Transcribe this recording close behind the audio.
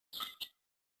Hi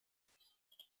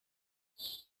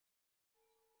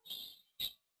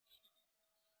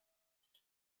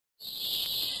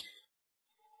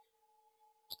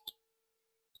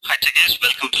guys,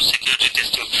 welcome to security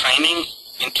testing training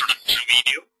introductory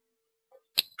video.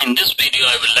 In this video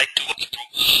I would like to walk you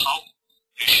through how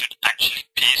you should actually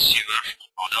pace your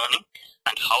learning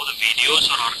and how the videos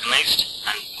are organized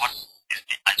and what is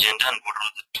the agenda and what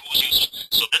are the tools used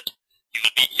so that you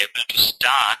will be able to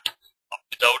start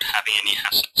without having any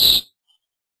hassles.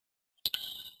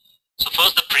 So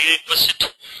first, the prerequisite,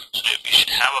 so you should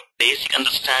have a basic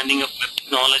understanding of web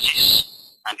technologies,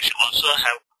 and you should also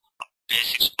have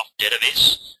basics of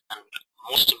database, and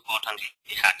most importantly,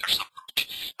 the hacker's approach.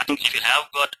 I think if you have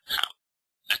got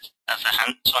as a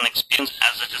hands-on experience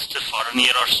as a tester for a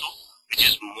year or so, which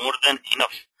is more than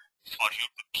enough for you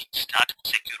to start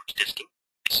security testing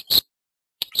basics.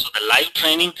 So the live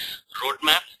training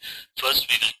roadmap, first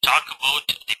we will talk about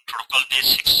the protocol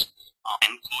basics,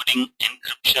 encoding,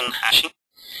 encryption, hashing,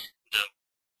 the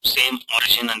same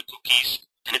origin and cookies,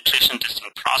 penetration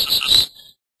testing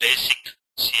processes, basic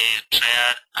CA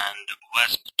triad and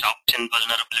WASP top 10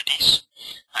 vulnerabilities,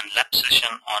 and lab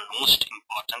session on most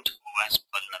important WASP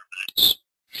vulnerabilities.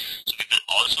 So we will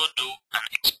also do an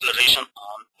exploration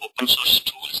on open source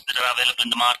tools that are available in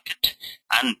the market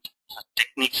and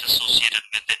techniques associated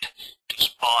with it to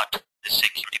spot the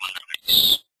security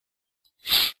vulnerabilities.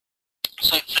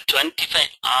 So it's the 25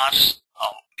 hours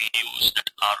of videos that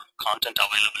are content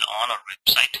available on our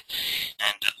website,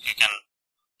 and you can,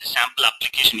 the sample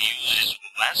application uses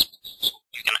WASP, so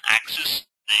you can access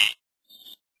the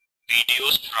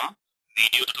videos from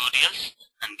video tutorials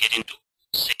and get into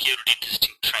security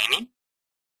testing training,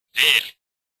 where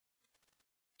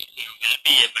you will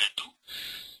be able to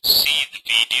see the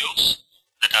videos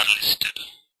that are listed,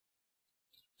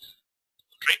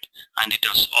 right? And it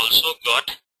has also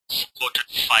got supported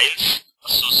files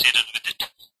associated with it.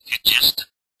 You just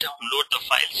download the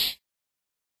files.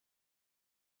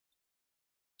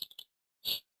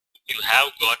 You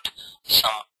have got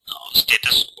some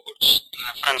status codes,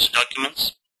 reference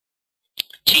documents,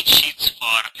 cheat sheets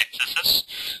for XSS,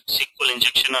 SQL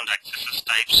injection and XSS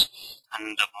types,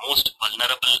 and the most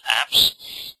vulnerable apps.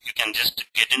 You can just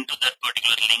get into that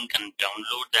particular link and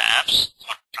download the apps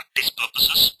for practice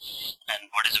purposes. And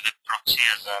what is a web proxy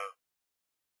as a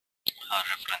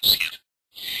reference here.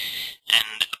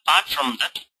 And apart from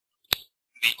that,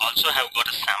 we also have got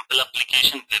a sample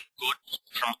application. WebGoat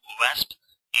from WASP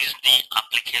is the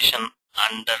application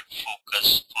under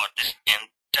focus for this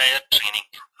entire training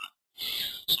program.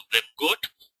 So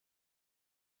WebGoat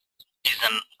is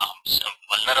an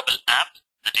vulnerable app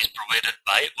that is provided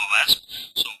by WASP.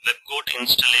 So WebGoat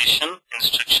installation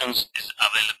instructions is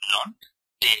available on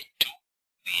day 2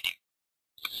 video.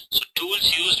 So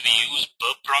tools used, we use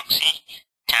proxy,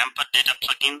 tamper data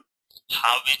plugin,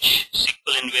 Havich,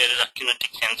 SQL Invader,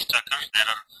 Accunetics, and Stacker. There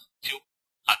are few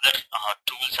other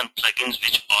tools and plugins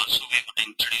which also we would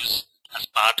introduce as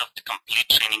part of the complete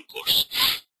training course.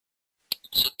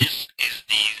 So this is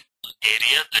the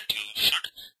area that you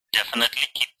should definitely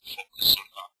keep focusing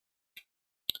on.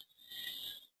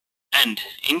 And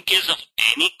in case of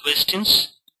any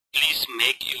questions, please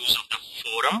make use of the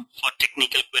forum for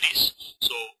technical queries.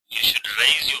 So you should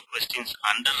raise your questions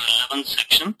under relevant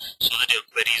section so that your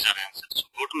queries are answered. So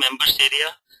go to members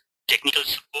area, technical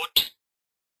support.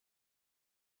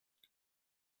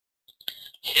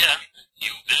 Here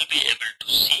you will be able to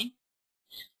see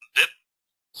web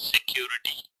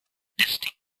security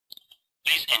testing.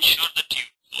 Please ensure that you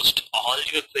post all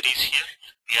your queries here.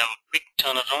 We have a quick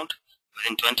turnaround.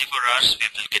 Within 24 hours we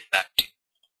will get back to you.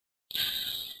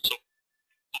 So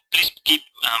please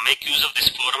make use of this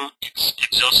forum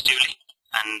exhaustively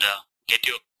and get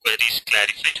your queries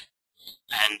clarified.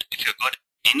 And if you've got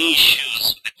any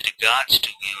issues with regards to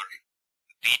your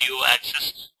video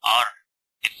access, or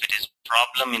if it is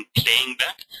problem in playing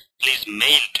back, please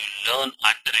mail to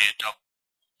learn@ITeLearn.com.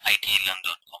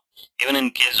 Even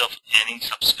in case of any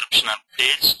subscription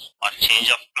updates or change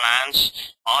of plans,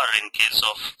 or in case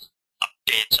of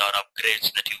updates or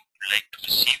upgrades that you would like to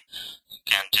receive, you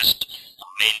can just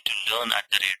mail to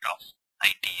learn@ITeLearn.com.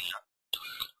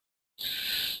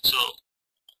 So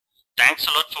thanks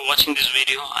a lot for watching this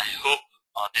video. I hope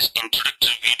this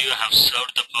introductory video have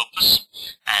served the purpose,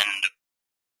 and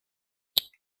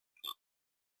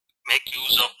make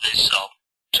use of this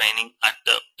training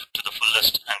to the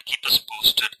fullest and keep us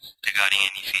posted regarding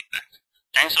any feedback.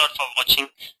 Thanks a lot for watching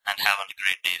and have a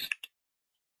great day.